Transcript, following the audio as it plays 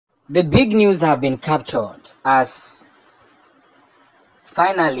The big news have been captured as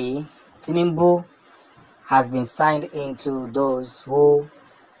finally Tinubu has been signed into those who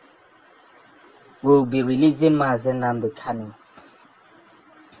will be releasing Mazen Nnamdi Kanu,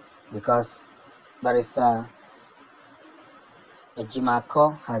 because Barrister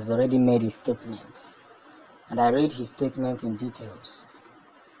Ejimako has already made his statement, and I read his statement in details.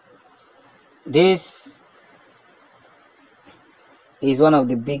 This is one of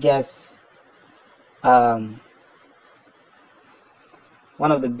the biggest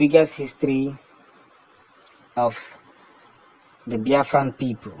history of the Biafran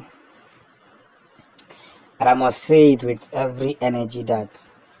people, and I must say it with every energy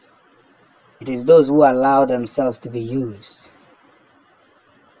that it is those who allow themselves to be used.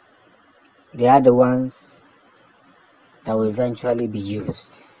 They are the ones that will eventually be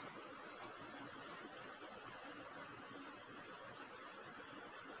used.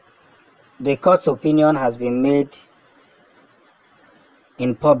 The court's opinion has been made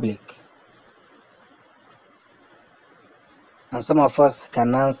in public, and some of us can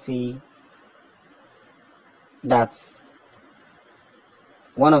now see that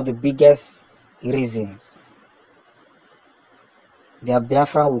one of the biggest reasons that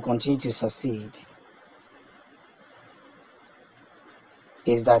Biafra will continue to succeed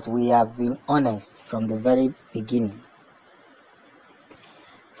is that we have been honest from the very beginning,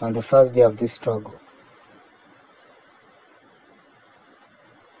 from the first day of this struggle.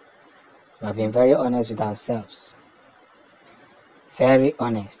 We have been very honest with ourselves. Very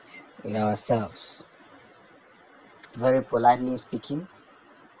honest with ourselves. Very politely speaking,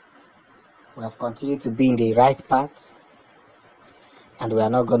 we have continued to be in the right path, and we are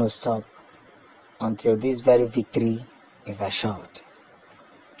not going to stop until this very victory is assured.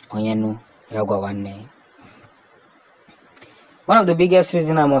 Onyenu Yagwawane. One of the biggest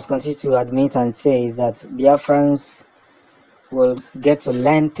reasons I must continue to admit and say is that Biafrans will get to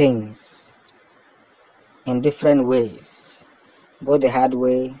learn things in different ways, both the hard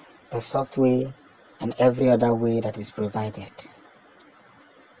way, the soft way, and every other way that is provided.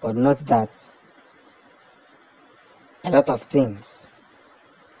 But note that a lot of things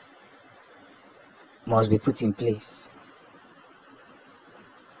must be put in place,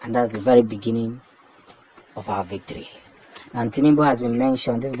 and that's the very beginning of our victory. And Tinubu has been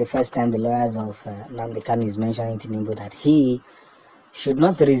mentioned. This is the first time the lawyers of Nnamdi Kanu is mentioning Tinubu, that he should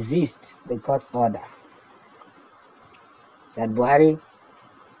not resist the court order. That Buhari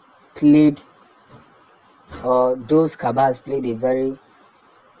played, or those cabals played, a very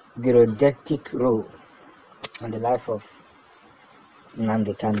didactic role in the life of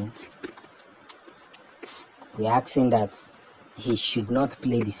Nnamdi Kanu. We are asking that he should not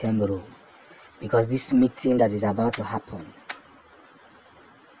play the same role, because this meeting that is about to happen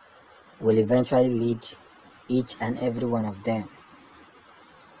will eventually lead each and every one of them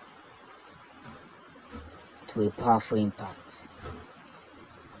to a powerful impact.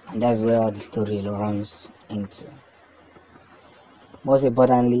 And that's where all the story runs into. Most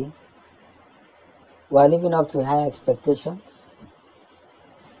importantly, we are living up to high expectations,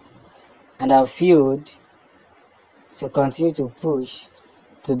 and our field to continue to push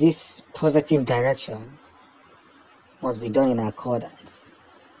to this positive direction must be done in accordance.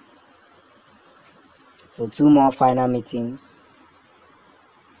 So 2 more final meetings,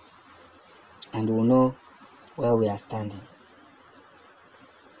 and we'll know where we are standing,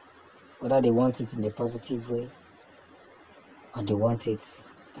 whether they want it in the positive way or they want it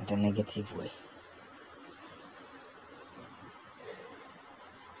in the negative way.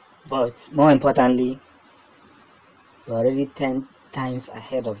 But more importantly, we're already 10 times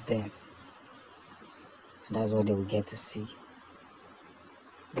ahead of them, and that's what they will get to see.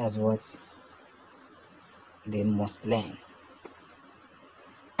 That's what they must learn.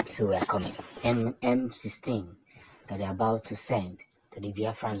 So we are coming. M16 that they're about to send to the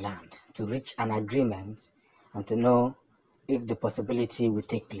Biafran land to reach an agreement and to know if the possibility will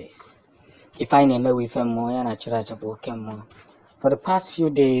take place. If I name with for the past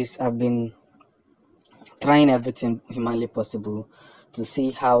few days, I've been trying everything humanly possible to see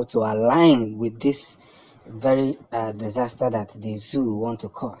how to align with this very disaster that the zoo want to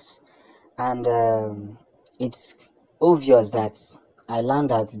cause. And it's obvious that I learned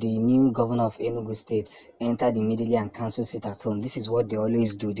that the new governor of Enugu State entered immediately and cancelled sit at home. This is what they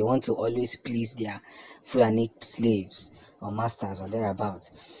always do. They want to always please their Fulani slaves or masters or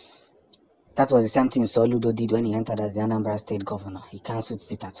thereabouts. That was the same thing Soludo did when he entered as the Anambra State governor. He cancelled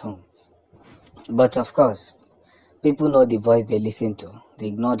sit at home. But of course, people know the voice they listen to. They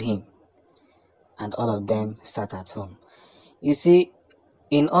ignored him, and all of them sat at home. You see,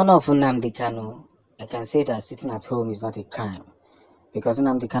 In honor of Nnamdi Kanu, I can say that sitting at home is not a crime, because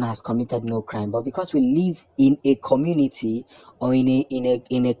Nnamdi Kanu has committed no crime. But because we live in a community or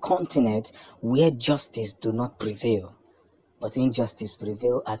in a continent where justice do not prevail, but injustice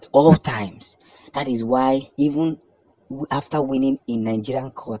prevail at all times. That is why even after winning in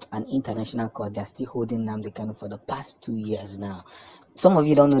Nigerian court and international court, they are still holding Nnamdi Kanu for the past 2 years now. Some of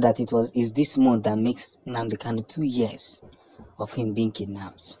you don't know that is this month that makes Nnamdi Kanu 2 years of him being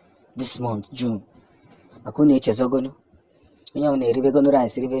kidnapped. This month, June. Akuna echezogonu. Onye ọ na-eribegonu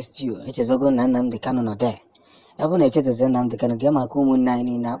rice ribe stew. Echezogonu na Nnamdi Kanu nọ there. Ebe na-echetezi Nnamdi Kanu ga maka ụmụnne anyị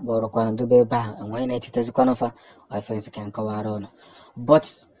niile akpọrọkwana dobe ebe ahụ enwere na-echetezikwana fa ofense ka nkọwara ọnụ.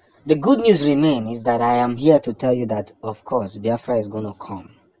 But the good news remains is that I am here to tell you that, of course, Biafra is going to come.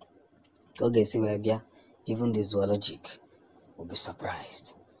 Okay, see where Bia, even the zoologic will be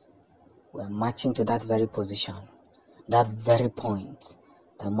surprised. We are marching to that very position, that very point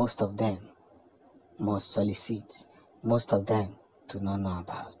that most of them must solicit, most of them do not know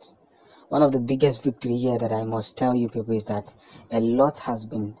about. One of the biggest victory here that I must tell you people is that a lot has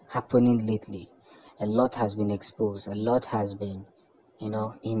been happening lately. A lot has been exposed. A lot has been, in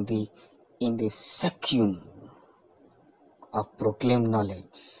the vacuum of proclaimed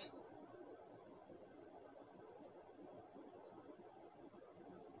knowledge.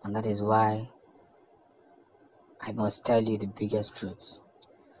 And that is why I must tell you the biggest truth,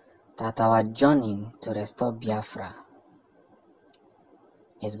 that our journey to restore Biafra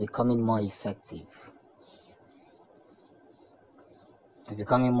is becoming more effective. It's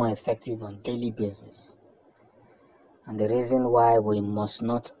becoming more effective on a daily basis. And the reason why we must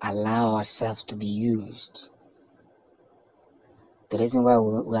not allow ourselves to be used, the reason why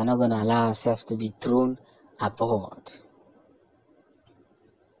we are not going to allow ourselves to be thrown aboard,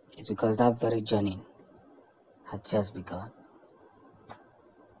 is because that very journey has just begun.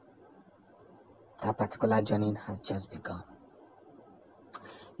 That particular journey has just begun.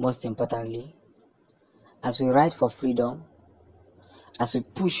 Most importantly, as we ride for freedom, as we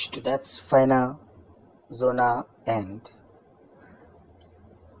push to that final zonal end,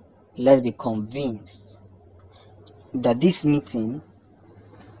 let's be convinced that this meeting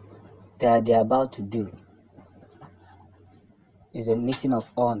that they're about to do is a meeting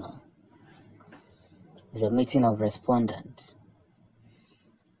of honor, is a meeting of respondents,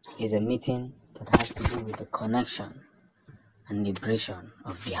 is a meeting that has to do with the connection and liberation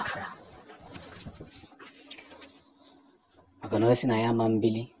of Biafra. Makonosi na ya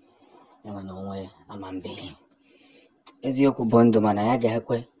mambili, ya manonwe amambili. Eziokwu bụ ndụ mana ya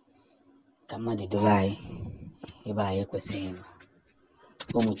ga-ekwe ka mmadụ dobe anyị ebe anyị ekwesịghị ịnọ.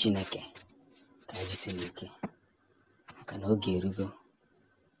 Ụmụ Chineke ka anyị jisi n'ike, maka na oge erugo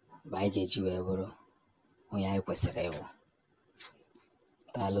mgbe anyị ga-eji wee bụrụ onye anyị kwesịrị ịwụ.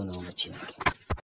 Daalụ na ụmụ Chineke.